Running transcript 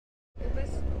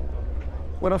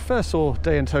When I first saw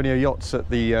Antonio yachts at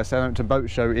the Southampton Boat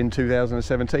Show in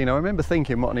 2017, I remember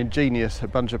thinking what an ingenious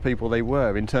bunch of people they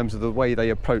were in terms of the way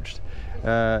they approached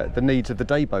the needs of the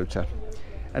day boater.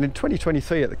 And in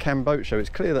 2023 at the Cannes Boat Show, it's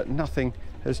clear that nothing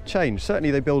has changed. Certainly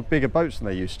they build bigger boats than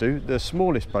they used to. The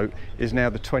smallest boat is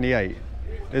now the 28.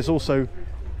 There's also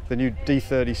the new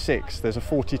D36, there's a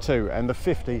 42, and the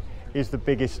 50 is the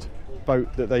biggest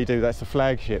boat that they do. That's the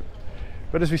flagship.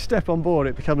 But as we step on board,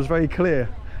 it becomes very clear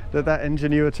that that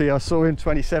ingenuity I saw in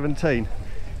 2017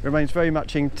 remains very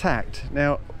much intact.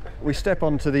 Now, we step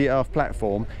onto the aft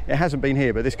platform. It hasn't been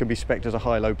here, but this can be spec'd as a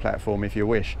high-low platform if you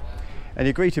wish. And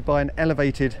you're greeted by an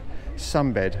elevated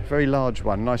sunbed, a very large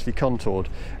one, nicely contoured.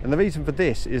 And the reason for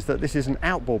this is that this is an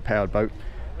outboard powered boat,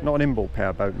 not an inboard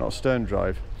powered boat, not a stern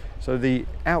drive. So the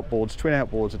outboards, twin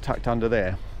outboards, are tucked under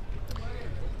there.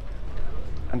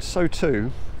 And so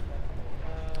too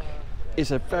is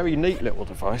a very neat little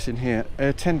device in here,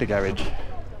 a tender garage.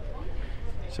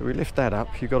 So we lift that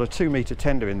up, you've got a 2-metre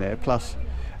tender in there, plus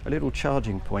a little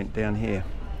charging point down here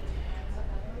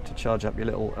to charge up your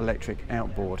little electric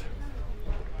outboard.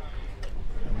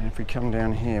 And if we come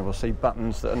down here, we'll see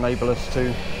buttons that enable us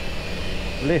to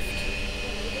lift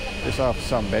this aft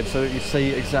sunbed so that you see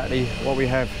exactly what we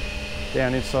have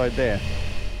down inside there.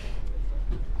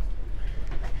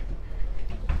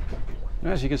 Now,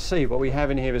 as you can see, what we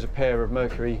have in here is a pair of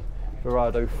Mercury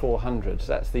Verado 400s.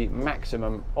 That's the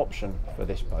maximum option for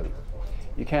this boat.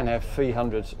 You can have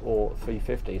 300s or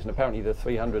 350s, and apparently the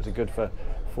 300s are good for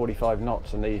 45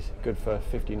 knots and these good for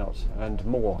 50 knots and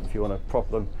more if you want to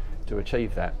prop them to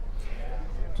achieve that.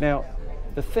 Now,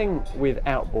 the thing with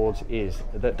outboards is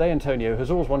that Antonio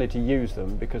has always wanted to use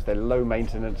them because they're low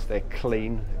maintenance, they're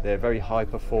clean, they're very high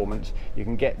performance. You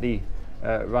can get the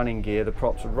running gear, the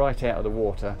props, right out of the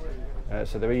water.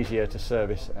 So they're easier to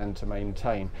service and to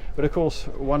maintain. But of course,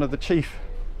 one of the chief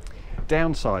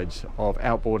downsides of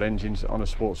outboard engines on a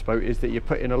sports boat is that you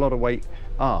put in a lot of weight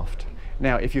aft.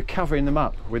 Now, if you're covering them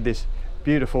up with this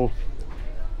beautiful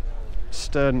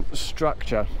stern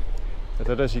structure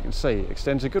that, as you can see,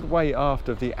 extends a good way aft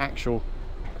of the actual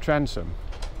transom,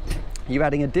 you're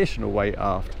adding additional weight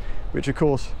aft, which of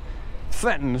course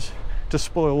threatens to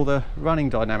spoil the running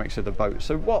dynamics of the boat.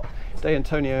 So what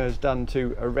Antonio has done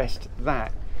to arrest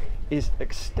that is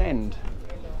extend,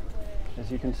 as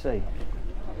you can see,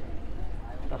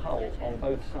 the hull on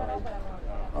both sides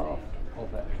aft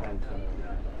of that transom,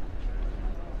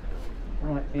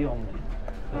 right beyond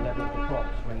the level of the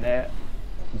props when they're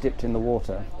dipped in the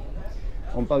water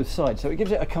on both sides. So it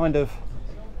gives it a kind of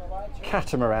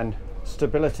catamaran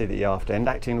stability at the aft end,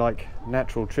 acting like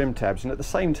natural trim tabs, and at the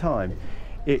same time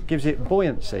it gives it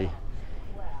buoyancy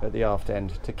at the aft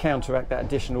end to counteract that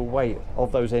additional weight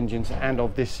of those engines and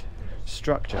of this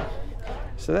structure.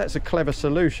 So that's a clever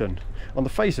solution. On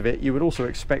the face of it, you would also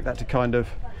expect that to kind of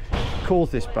cause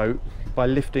this boat, by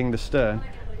lifting the stern,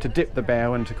 to dip the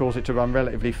bow and to cause it to run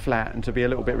relatively flat and to be a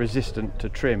little bit resistant to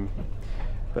trim.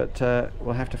 But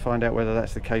we'll have to find out whether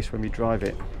that's the case when we drive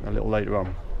it a little later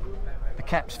on. The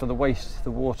caps for the waste,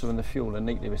 the water and the fuel are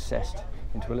neatly recessed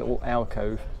into a little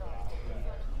alcove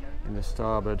in the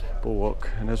starboard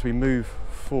bulwark, and as we move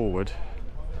forward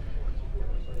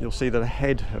you'll see that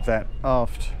ahead of that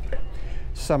aft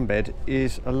sunbed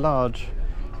is a large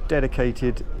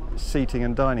dedicated seating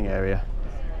and dining area.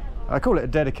 I call it a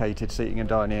dedicated seating and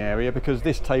dining area because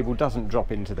this table doesn't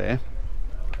drop into there.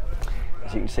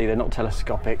 As you can see, they're not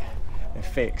telescopic, they're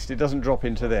fixed. It doesn't drop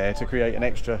into there to create an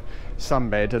extra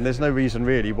sunbed, and there's no reason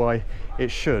really why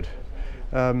it should.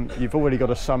 You've already got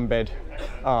a sunbed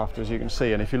aft, as you can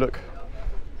see, and if you look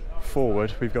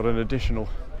forward, we've got an additional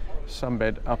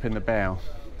sunbed up in the bow.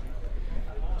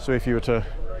 So if you were to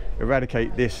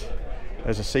eradicate this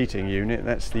as a seating unit,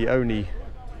 that's the only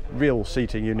real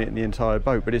seating unit in the entire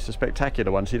boat, but it's a spectacular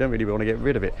one, so you don't really want to get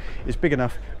rid of it. It's big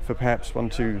enough for perhaps 1,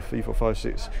 2, 3, 4,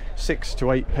 5, 6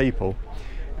 to 8 people.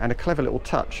 And a clever little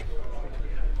touch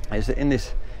is that in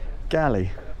this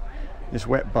galley, this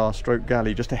wet bar stroke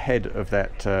galley just ahead of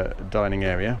that dining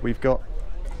area, we've got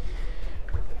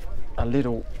a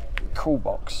little cool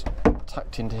box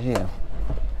tucked into here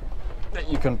that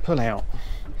you can pull out.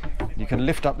 You can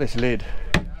lift up this lid,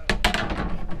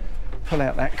 pull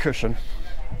out that cushion,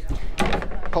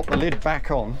 pop the lid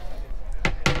back on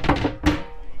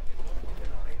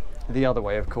the other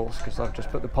way, of course, because I've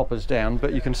just put the poppers down,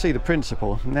 but you can see the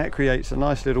principle, and that creates a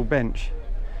nice little bench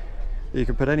that you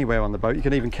can put anywhere on the boat. You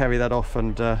can even carry that off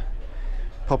and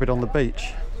pop it on the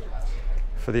beach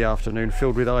for the afternoon,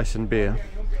 filled with ice and beer,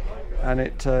 and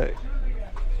it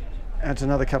adds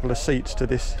another couple of seats to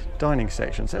this dining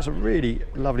section. So that's a really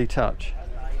lovely touch.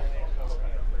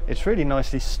 It's really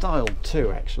nicely styled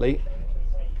too, actually.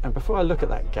 And before I look at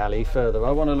that galley further,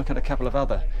 I want to look at a couple of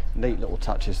other neat little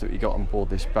touches that we got on board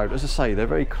this boat. As I say, they're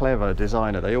very clever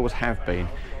designer, they always have been,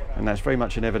 and that's very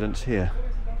much in evidence here.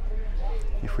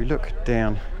 If we look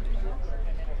down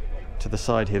to the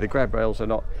side here, the grab rails are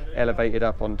not elevated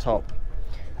up on top,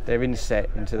 they're inset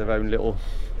into their own little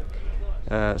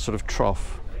sort of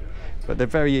trough, but they're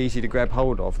very easy to grab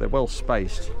hold of, they're well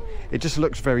spaced. It just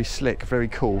looks very slick, very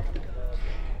cool.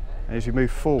 And as we move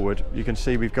forward, you can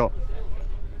see we've got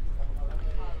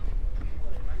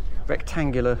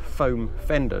rectangular foam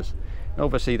fenders. And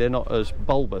obviously they're not as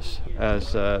bulbous as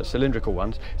cylindrical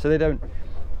ones, so they don't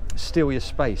steal your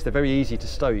space. They're very easy to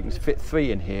stow. You can fit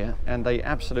 3 in here, and they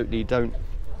absolutely don't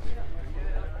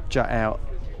jut out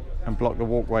and block the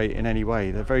walkway in any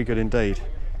way. They're very good indeed.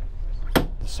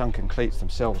 The sunken cleats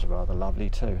themselves are rather lovely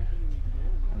too,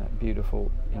 and that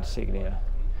beautiful insignia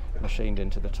machined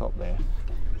into the top there.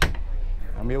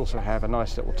 And we also have a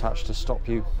nice little touch to stop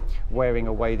you wearing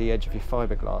away the edge of your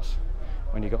fiberglass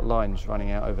when you've got lines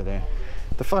running out over there.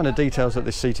 The finer details of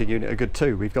this seating unit are good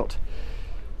too. We've got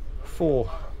 4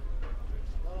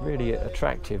 really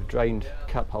attractive drained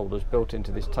cup holders built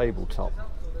into this tabletop.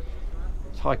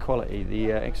 It's high quality,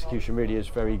 the execution really is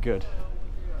very good.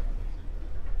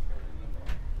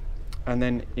 And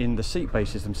then in the seat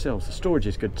bases themselves, the storage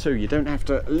is good too. You don't have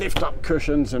to lift up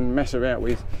cushions and mess around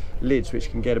with lids,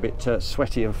 which can get a bit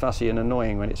sweaty and fussy and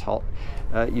annoying when it's hot.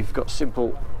 You've got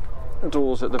simple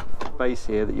doors at the base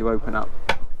here that you open up,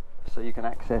 so you can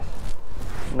access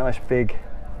nice big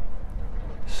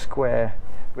square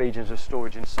regions of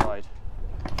storage inside.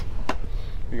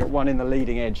 We've got one in the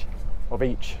leading edge of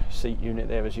each seat unit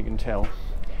there, as you can tell.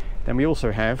 Then we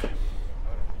also have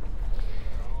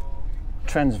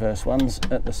transverse ones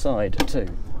at the side too.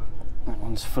 That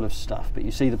one's full of stuff, but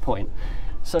you see the point.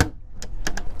 So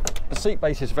the seat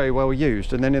base is very well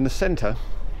used, and then in the centre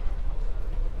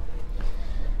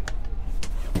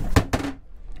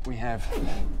we have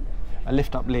a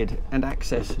lift up lid and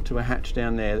access to a hatch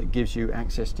down there that gives you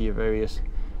access to your various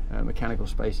mechanical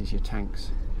spaces, your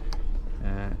tanks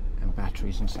and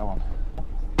batteries and so on.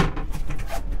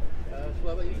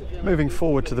 Moving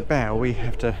forward to the bow, we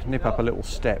have to nip up a little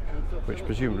step, which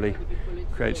presumably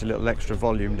creates a little extra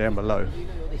volume down below.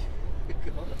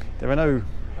 There are no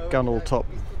gunnel top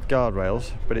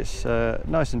guardrails, but it's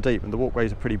nice and deep, and the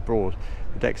walkways are pretty broad.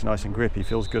 The deck's nice and grippy,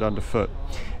 feels good underfoot,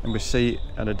 and we see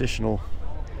an additional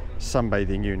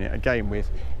sunbathing unit, again with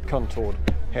contoured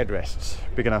headrests,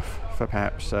 big enough for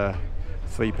perhaps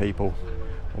 3 people,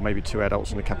 or maybe 2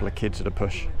 adults and a couple of kids at a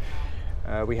push.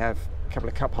 We have a couple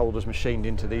of cup holders machined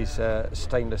into these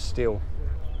stainless steel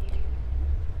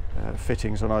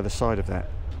fittings on either side of that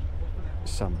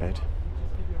sunbed.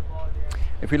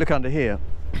 If we look under here,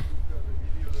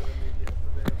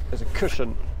 there's a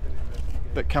cushion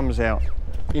that comes out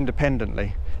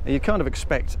independently. And you kind of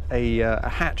expect a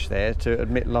hatch there to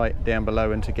admit light down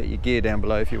below and to get your gear down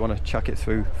below if you want to chuck it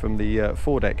through from the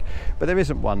foredeck. But there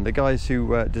isn't one. The guys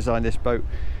who designed this boat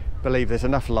believe there's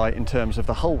enough light in terms of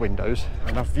the hull windows,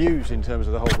 enough views in terms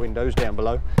of the hull windows down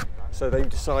below, so they've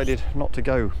decided not to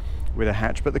go with a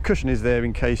hatch, but the cushion is there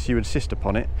in case you insist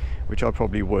upon it, which I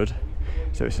probably would,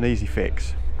 so it's an easy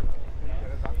fix.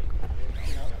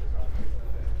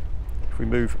 If we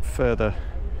move further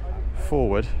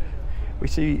forward, we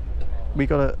see we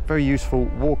got a very useful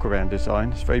walk around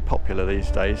design. It's very popular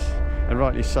these days, and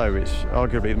rightly so. It's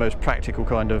arguably the most practical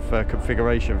kind of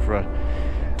configuration for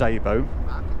a day boat.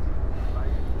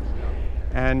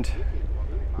 And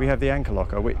we have the anchor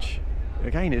locker, which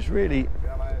again is really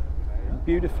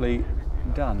beautifully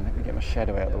done. Let me get my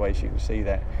shadow out of the way so you can see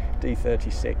that.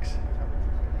 D36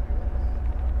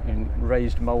 in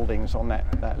raised mouldings on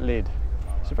that lid.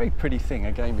 It's a very pretty thing.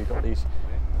 Again, we've got these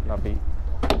lovely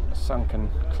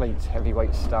sunken cleats,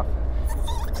 heavyweight stuff,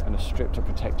 and a strip to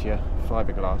protect your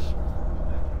fiberglass.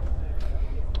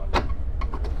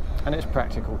 And it's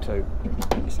practical too.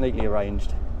 It's neatly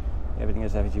arranged. Everything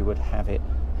is as you would have it.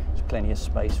 There's plenty of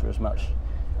space for as much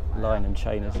line and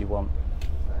chain as you want.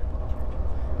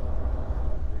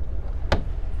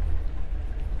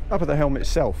 Up at the helm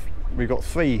itself, we've got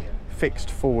 3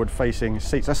 fixed forward-facing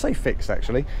seats. I say fixed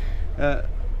actually. The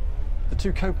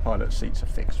 2 co-pilot seats are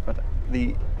fixed, but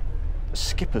the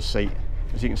skipper's seat,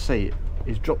 as you can see,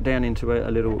 is dropped down into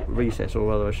a little recess, or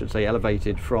rather I should say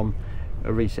elevated from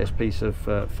a recessed piece of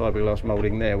fiberglass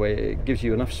moulding there, where it gives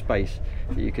you enough space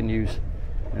that you can use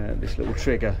this little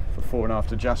trigger for fore and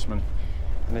aft adjustment.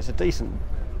 And there's a decent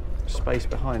space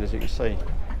behind, as you can see,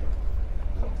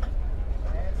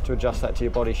 to adjust that to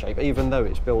your body shape, even though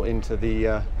it's built into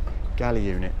the galley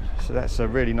unit. So So that's a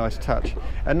really nice touch,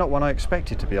 and not one I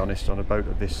expected, to be honest, on a boat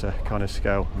of this kind of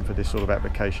scale and for this sort of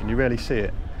application. You rarely see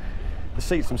it. The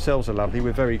seats themselves are lovely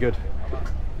with very good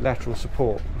lateral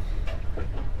support.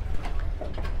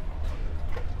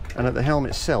 And at the helm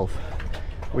itself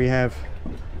we have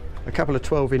a couple of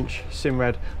 12-inch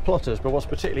Simrad plotters, but what's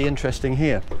particularly interesting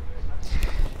here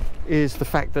is the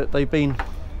fact that they've been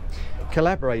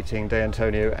collaborating, De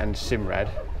Antonio and Simrad,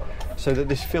 so that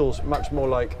this feels much more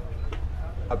like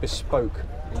a bespoke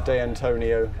De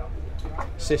Antonio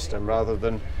system rather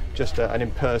than just an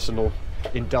impersonal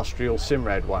industrial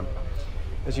Simrad one.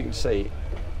 As you can see,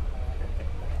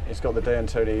 it's got the De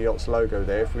Antonio Yachts logo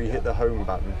there. If we hit the home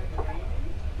button,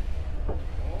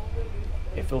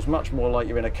 it feels much more like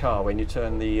you're in a car when you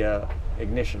turn the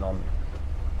ignition on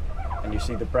and you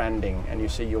see the branding and you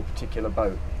see your particular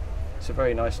boat. It's a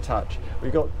very nice touch.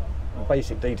 We've got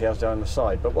basic details down the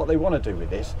side, but what they want to do with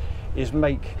this is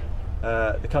make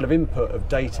the kind of input of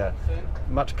data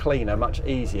much cleaner, much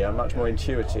easier, much more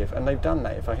intuitive, and they've done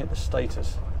that. If I hit the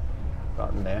status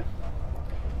button there,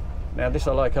 now this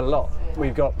I like a lot.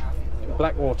 We've got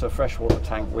blackwater freshwater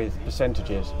tank with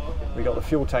percentages. We've got the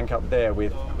fuel tank up there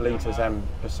with litres and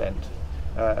percent,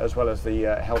 as well as the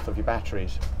health of your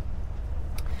batteries.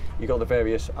 You've got the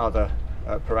various other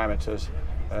parameters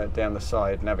down the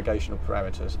side, navigational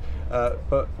parameters.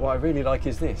 But what I really like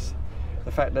is this,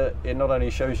 the fact that it not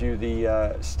only shows you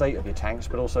the state of your tanks,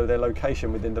 but also their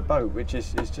location within the boat, which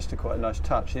is just quite a nice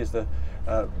touch. Here's the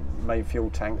main fuel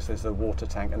tanks, there's the water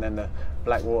tank, and then the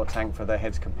black water tank for their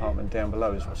heads compartment down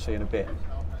below, as we'll see in a bit.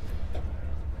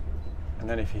 And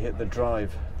then if you hit the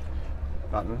drive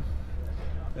button,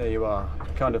 there you are,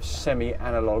 kind of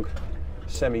semi-analog,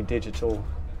 semi-digital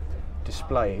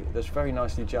display that's very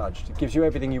nicely judged. It gives you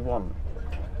everything you want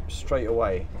straight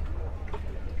away.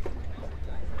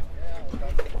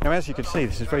 Now, as you can see,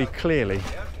 this is very clearly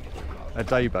a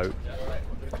day boat.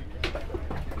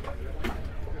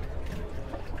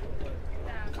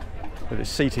 With its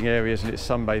seating areas and its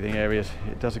sunbathing areas,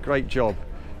 it does a great job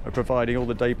of providing all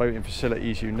the day boating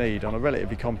facilities you need on a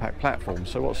relatively compact platform.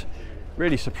 So what's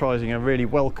really surprising and really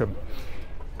welcome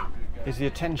is the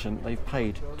attention they've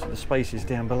paid to the spaces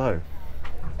down below.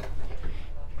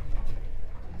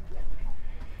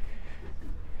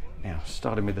 Now,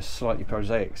 starting with the slightly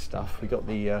prosaic stuff, we've got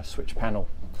the switch panel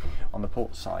on the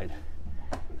port side,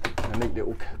 and a neat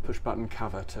little push button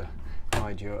cover to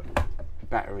hide your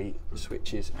battery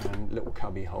switches, and little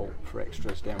cubby hole for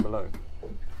extras down below.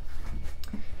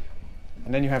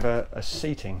 And then you have a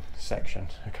seating section,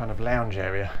 a kind of lounge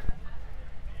area,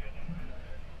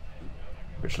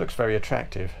 which looks very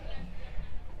attractive.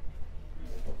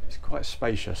 It's quite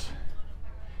spacious,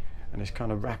 and it's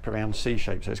kind of wraparound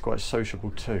C-shape, so it's quite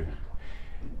sociable too.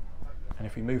 And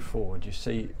if we move forward, you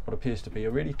see what appears to be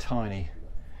a really tiny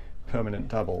permanent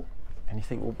double, and you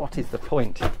think, well, what is the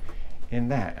point in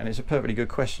that? And it's a perfectly good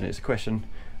question. It's a question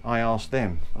I asked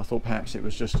them. I thought perhaps it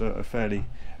was just a fairly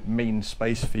mean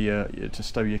space for you to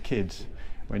stow your kids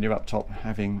when you're up top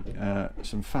having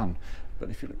some fun. But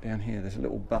if you look down here, there's a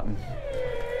little button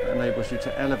that enables you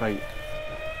to elevate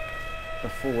the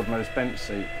forwardmost bench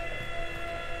seat.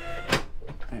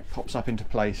 It pops up into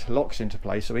place, locks into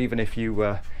place, so even if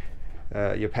you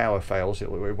your power fails,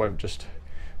 it won't just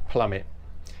plummet.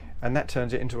 And that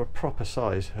turns it into a proper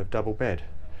size of double bed.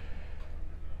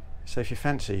 So if you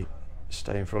fancy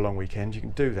staying for a long weekend, you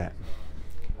can do that.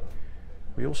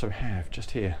 We also have,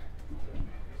 just here,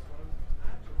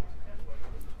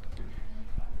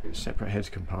 a separate heads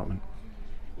compartment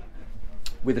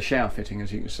with a shower fitting,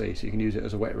 as you can see, so you can use it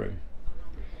as a wet room.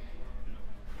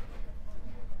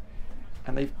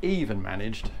 And they've even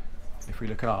managed, if we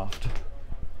look aft,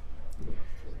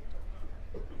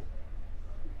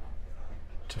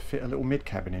 to fit a little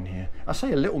mid-cabin in here. I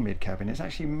say a little mid-cabin, it's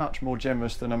actually much more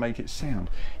generous than I make it sound.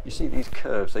 You see these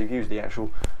curves, they've used the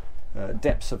actual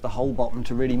depths of the whole bottom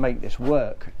to really make this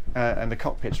work, and the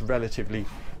cockpit's relatively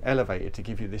elevated to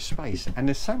give you this space. And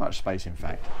there's so much space, in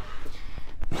fact,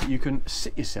 you can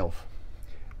sit yourself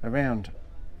around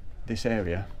this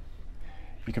area.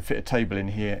 You can fit a table in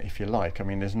here if you like. I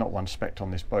mean, there's not one spec'd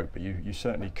on this boat, but you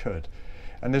certainly could.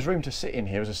 And there's room to sit in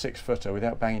here as a 6-footer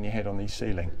without banging your head on the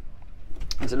ceiling.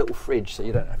 There's a little fridge, so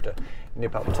you don't have to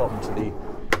nip up the top into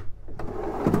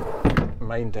the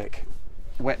main deck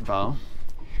wet bar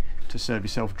to serve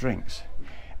yourself drinks.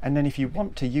 And then if you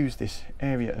want to use this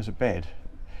area as a bed,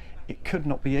 it could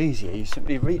not be easier. You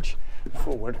simply reach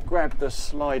forward, grab the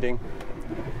sliding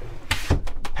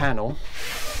panel,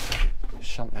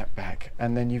 shunt that back,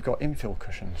 and then you've got infill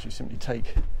cushions. You simply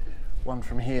take one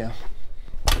from here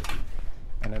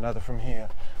and another from here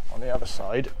on the other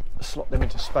side, slot them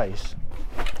into space,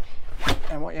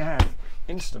 And what you have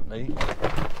instantly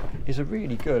is a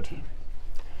really good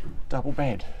double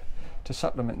bed to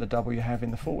supplement the double you have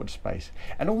in the forward space.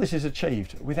 And all this is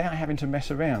achieved without having to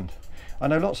mess around. I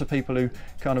know lots of people who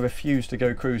kind of refuse to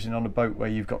go cruising on a boat where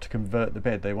you've got to convert the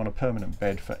bed. They want a permanent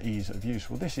bed for ease of use.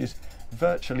 Well, this is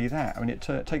virtually that. I mean,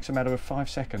 it takes a matter of 5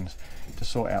 seconds to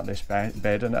sort out this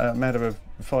bed, and a matter of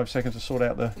 5 seconds to sort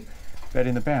out the bed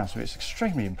in the bow. So it's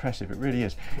extremely impressive, it really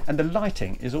is. And the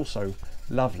lighting is also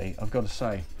lovely, I've got to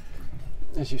say.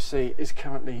 As you see, it's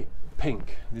currently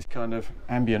pink, this kind of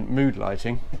ambient mood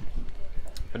lighting.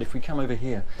 But if we come over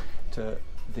here to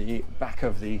the back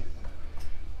of the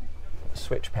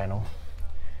switch panel,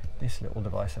 this little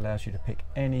device allows you to pick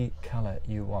any colour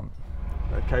you want.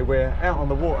 Okay, we're out on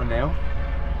the water now.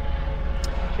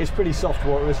 It's pretty soft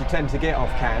water, as you tend to get off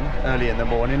Cannes early in the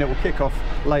morning. It will kick off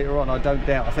later on, I don't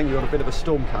doubt. I think you've got a bit of a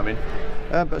storm coming.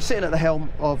 But sitting at the helm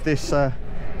of this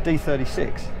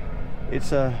D36,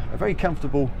 it's a very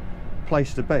comfortable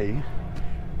place to be.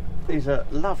 These are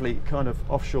lovely kind of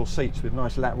offshore seats with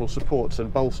nice lateral supports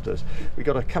and bolsters. We've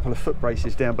got a couple of foot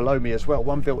braces down below me as well,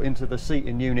 one built into the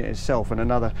seating unit itself and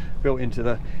another built into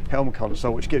the helm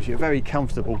console, which gives you a very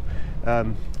comfortable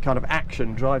kind of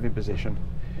action driving position.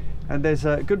 And there's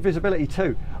good visibility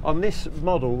too. On this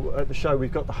model at the show,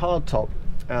 we've got the hard top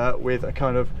with a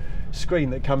kind of screen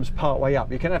that comes part way up.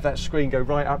 You can have that screen go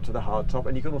right up to the hard top,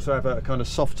 and you can also have a kind of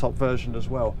soft top version as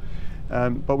well.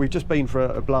 But we've just been for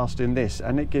a blast in this,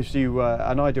 and it gives you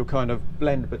an ideal kind of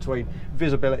blend between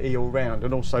visibility all round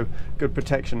and also good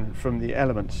protection from the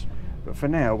elements. But for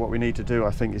now, what we need to do,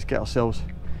 I think, is get ourselves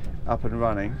up and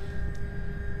running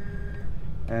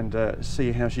and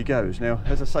see how she goes. Now,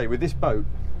 as I say, with this boat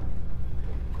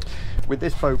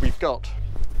we've got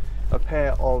a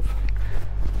pair of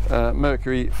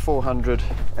Mercury 400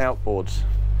 outboards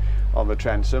on the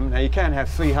transom. Now you can have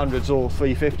 300s or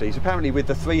 350s. Apparently with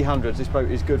the 300s this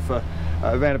boat is good for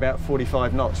around about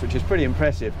 45 knots, which is pretty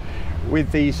impressive.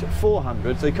 With these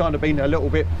 400s they've kind of been a little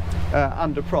bit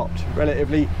under-propped,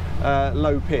 relatively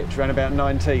low pitch, around about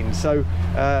 19. So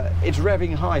it's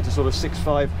revving high to sort of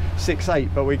 6.5,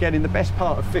 6.8, but we're getting the best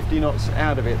part of 50 knots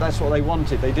out of it. That's what they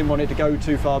wanted. They didn't want it to go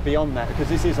too far beyond that, because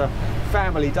this is a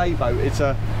family day boat. It's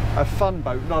a fun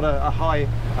boat, not a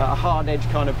hard edge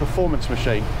kind of performance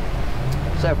machine.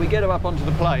 So if we get her up onto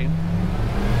the plane,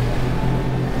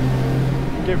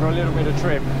 give her a little bit of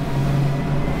trim.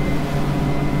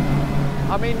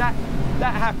 I mean, that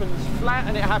happens flat,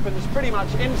 and it happens pretty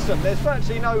much instant. There's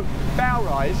virtually no bow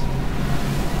rise.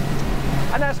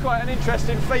 And that's quite an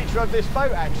interesting feature of this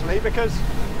boat actually, because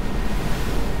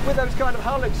with those kind of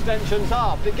hull extensions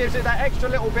aft, it gives it that extra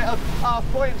little bit of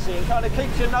aft buoyancy and kind of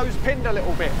keeps your nose pinned a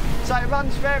little bit. So it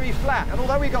runs very flat, and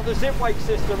although we've got the zip wake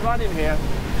system running here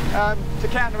to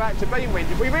counteract the beam wind,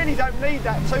 we really don't need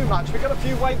that too much. We've got a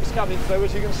few wakes coming through,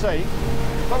 as you can see,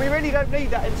 but we really don't need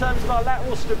that in terms of our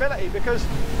lateral stability, because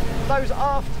those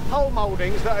aft hull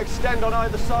mouldings that extend on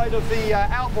either side of the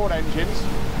outboard engines,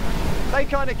 they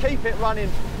kind of keep it running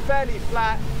fairly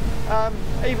flat,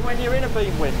 even when you're in a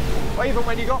beam wind, or even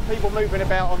when you've got people moving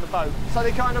about on the boat. So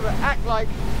they kind of act like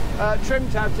trim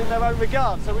tabs in their own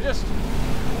regard. So we just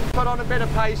put on a bit of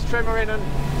pace, trim her in and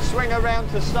swing around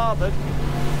to starboard.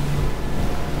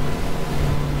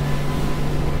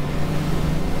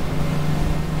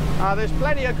 There's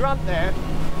plenty of grunt there,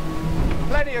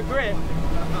 plenty of grip,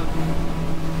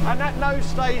 and that nose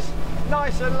stays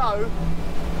nice and low.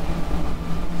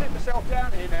 Sit myself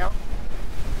down here now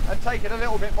and take it a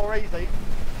little bit more easy.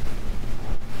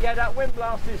 Yeah, that wind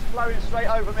blast is flowing straight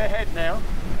over my head now.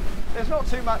 There's not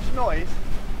too much noise.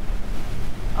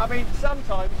 I mean,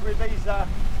 sometimes with these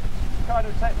kind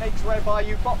of techniques whereby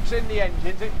you box in the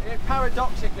engines, it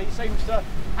paradoxically seems to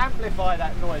amplify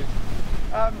that noise.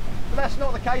 But that's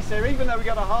not the case here. Even though we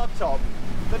got a hard top,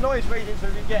 the noise readings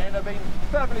we've been getting have been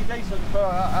perfectly decent for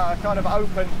a kind of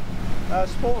open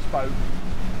sports boat.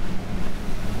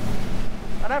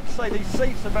 And I have to say, these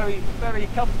seats are very, very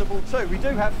comfortable too. We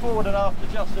do have forward and aft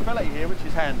adjustability here, which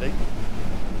is handy.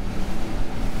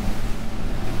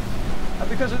 And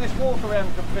because of this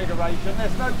walk-around configuration,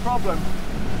 there's no problem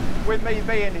with me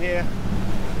being here,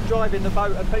 driving the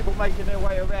boat, and people making their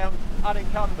way around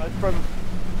unencumbered from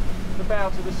the bow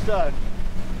to the stern.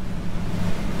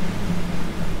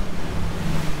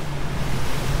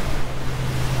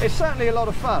 It's certainly a lot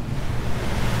of fun.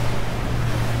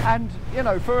 And you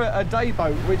know, for a day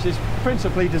boat, which is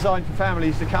principally designed for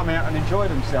families to come out and enjoy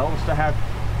themselves, to have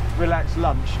relaxed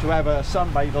lunch, to have a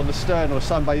sunbathe on the stern or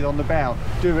sunbathe on the bow,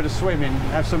 do a bit of swimming,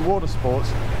 have some water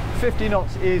sports, 50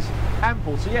 knots is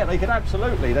ample. So yeah, they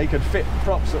could fit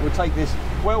props that would take this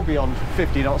well beyond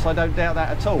 50 knots. I don't doubt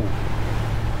that at all.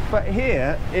 But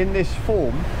here in this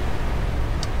form,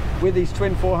 with these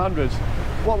twin 400s,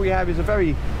 what we have is a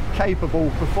very capable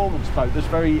performance boat that's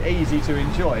very easy to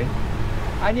enjoy.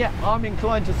 And yet I'm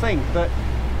inclined to think that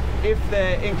if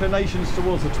their inclinations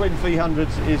towards the twin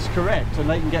 300s is correct and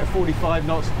they can get 45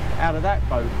 knots out of that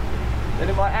boat, then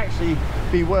it might actually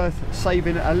be worth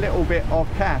saving a little bit of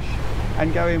cash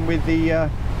and going with the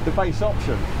base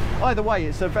option. Either way,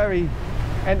 it's a very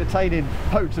entertaining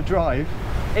boat to drive.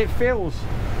 It feels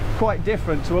quite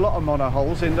different to a lot of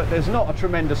monohulls in that there's not a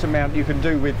tremendous amount you can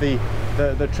do with the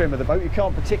trim of the boat. You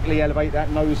can't particularly elevate that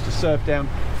nose to surf down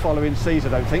following seas, I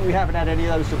don't think. We haven't had any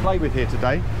of those to play with here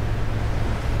today.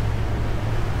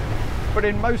 But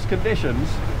in most conditions,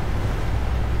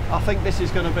 I think this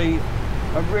is going to be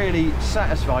a really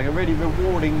satisfying, a really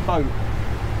rewarding boat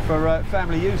for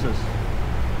family users.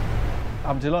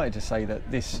 I'm delighted to say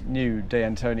that this new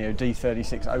Antonio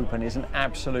D36 Open is an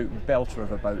absolute belter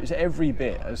of a boat. It's every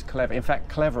bit as clever, in fact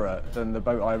cleverer than the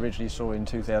boat I originally saw in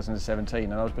 2017,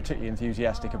 and I was particularly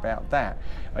enthusiastic about that.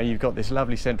 You've got this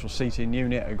lovely central seating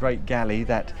unit, a great galley,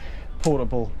 that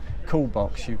portable cool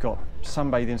box, you've got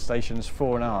sunbathing stations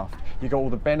fore and aft, you've got all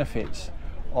the benefits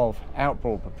of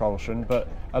outboard propulsion, but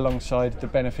alongside the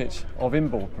benefits of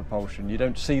inboard propulsion. You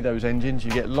don't see those engines,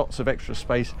 you get lots of extra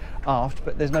space aft,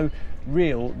 but there's no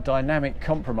real dynamic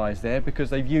compromise there because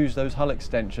they've used those hull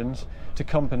extensions to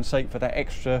compensate for that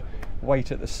extra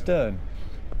weight at the stern.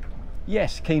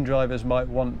 Yes, keen drivers might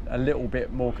want a little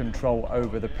bit more control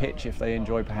over the pitch if they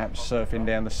enjoy perhaps surfing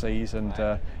down the seas and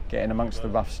getting amongst the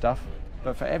rough stuff.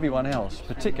 But for everyone else,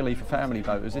 particularly for family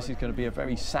boaters, this is going to be a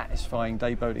very satisfying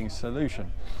day boating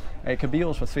solution. It can be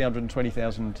yours for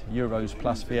 €320,000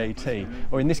 plus VAT,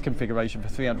 or in this configuration for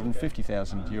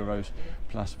 €350,000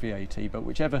 plus VAT. But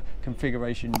whichever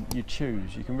configuration you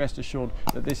choose, you can rest assured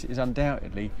that this is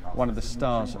undoubtedly one of the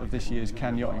stars of this year's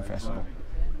Cannes Yachting Festival.